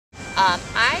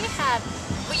I have,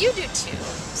 well, you do too,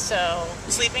 so.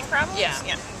 Sleeping problems? Yeah.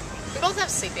 Yeah. We both have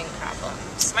sleeping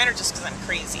problems. Mine are just because I'm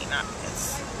crazy, not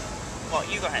because, well,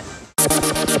 you go ahead.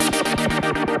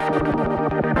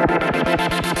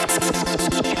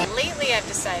 And lately I've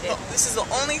decided. Well, this is the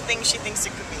only thing she thinks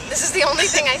it could be. This is the only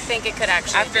thing I think it could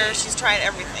actually After be. she's tried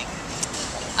everything.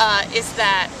 Is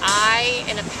that I,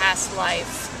 in a past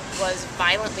life, was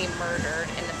violently murdered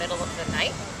in the middle of the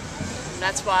night. And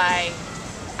that's why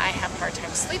I have a hard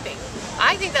time sleeping.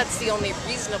 I think that's the only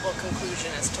reasonable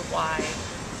conclusion as to why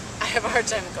I have a hard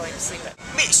time going to sleep.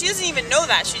 Wait, she doesn't even know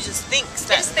that. She just thinks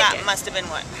that that must have been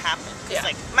what happened. Yeah.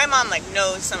 Like, my mom, like,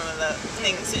 knows some of the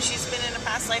things that she's been in a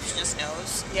past life. She just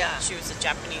knows. Yeah. She was a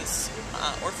Japanese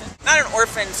orphan. Not an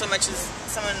orphan so much as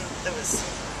someone that was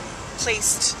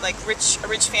placed, like, a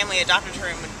rich family adopted her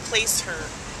and would place her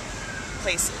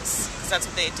places. Because that's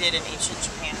what they did in ancient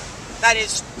Japan. That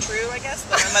is true, I guess,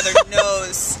 but my mother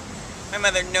knows. My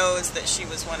mother knows that she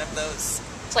was one of those.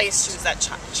 Placed. She was that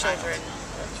children.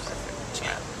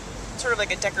 Yeah. Sort of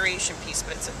like a decoration piece,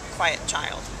 but it's a quiet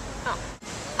child. Oh.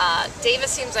 Daiva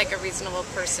seems like a reasonable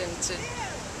person to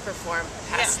perform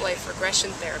past life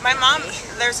regression therapy. My mom,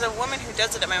 there's a woman who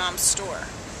does it at my mom's store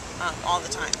all the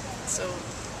time. So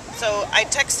I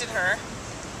texted her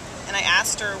and I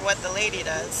asked her what the lady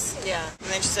does. Yeah. And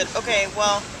then she said, okay,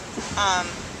 well,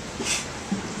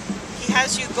 he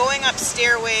has you going up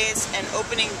stairways and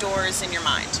opening doors in your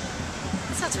mind.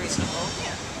 That sounds reasonable.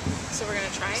 Yeah. So we're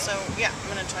gonna try it? So yeah, I'm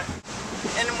gonna try.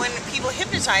 And when people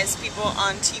hypnotize people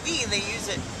on TV, they use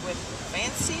it with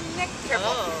fancy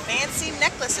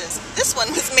necklaces. This one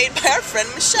was made by our friend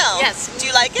Michelle. Yes. Do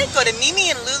you like it? Go to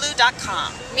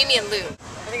mimiandlulu.com. Mimi and Lou.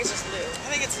 I think it's just Lou. I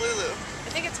think it's Lulu. I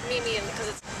think it's Mimi and, because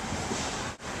it's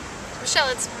Michelle.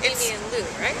 It's Mimi and Lou,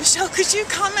 right? Michelle, could you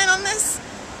comment on this?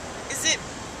 Is it?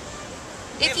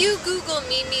 If you Google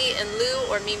Mimi and Lou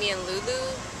or Mimi and Lulu,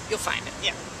 you'll find it.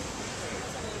 Yeah.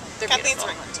 They're Kathleen's beautiful.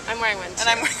 wearing one too. I'm wearing one too. And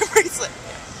I'm wearing a bracelet.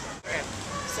 Yeah. Okay.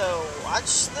 So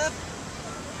watch the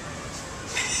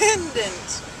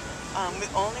pendant.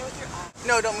 Only with your eyes.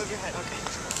 No, don't move your head. Okay.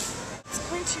 It's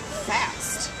going too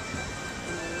fast.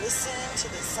 And listen to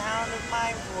the sound of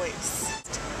my voice.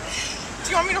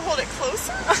 Do you want me to hold it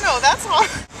closer? No, that's all.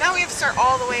 Now we have to start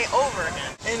all the way over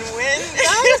again. And when?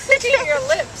 Look at your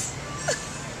lips.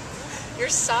 Your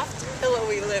soft,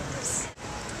 pillowy lips.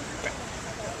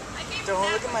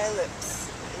 Don't look at my lips.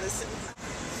 Listen.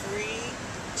 3,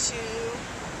 2,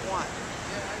 1.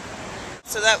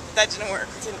 So that didn't work.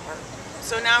 It didn't work.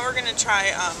 So now we're gonna try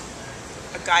a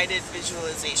guided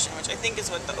visualization, which I think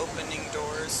is what the opening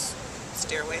doors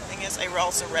stairway thing is. I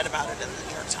also read about it in the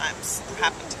New York Times. There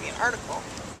happened to be an article.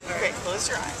 Okay, close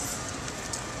your eyes.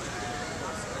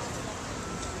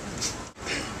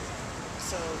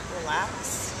 So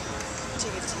relax.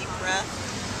 Take a deep breath.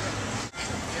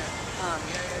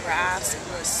 Grass and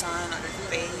the sun on your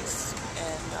face,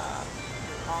 and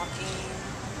walking,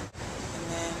 and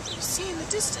then you see in the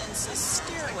distance a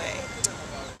stairway.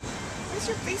 Why's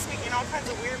your face making all kinds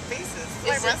of weird faces? Is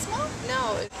my breath smell?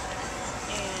 No. And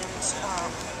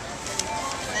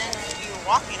then you're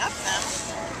walking up them,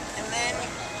 and then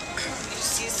you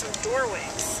see some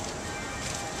doorways,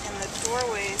 and the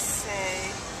doorways say,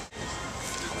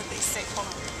 how would they say? Hold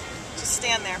on. Just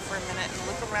stand there for a minute and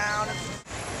look around.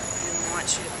 And I want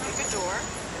you to pick a door, and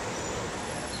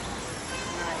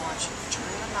then I want you to turn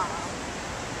the knob,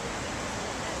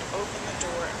 and open the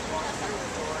door, and walk through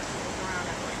the door, and look around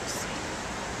at what you see.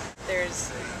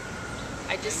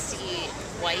 I just see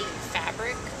white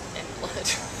fabric and blood.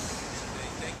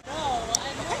 Okay,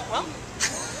 well,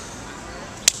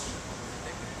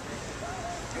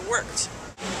 it worked.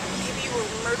 Maybe you were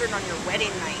murdered on your wedding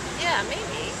night. Yeah,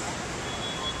 maybe.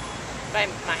 By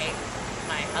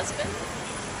my husband.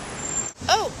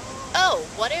 Oh,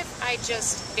 what if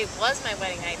it was my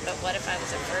wedding night, but what if I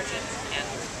was a virgin and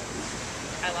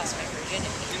I lost my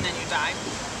virginity? And then you died?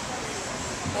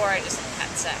 Or I just had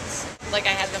sex. Like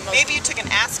I had the most... Maybe you took an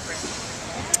aspirin.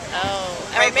 Oh.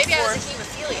 Right, or maybe before... I was a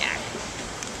hemophiliac.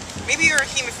 Maybe you're a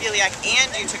hemophiliac and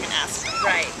you took an aspirin.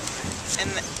 Right. And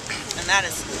that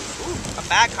is a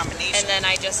bad combination. And then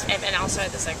and also had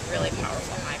this like really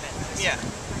powerful hymen. Yeah.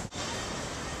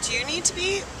 Do you need to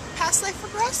be past life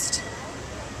regressed?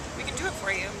 We can do it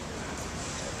for you.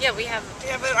 Yeah, we have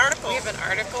an article. We have an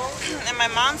article. And my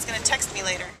mom's gonna text me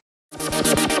later.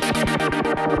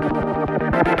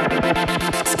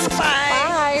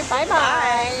 Bye. Bye. Bye.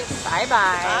 Bye. Bye.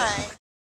 Bye.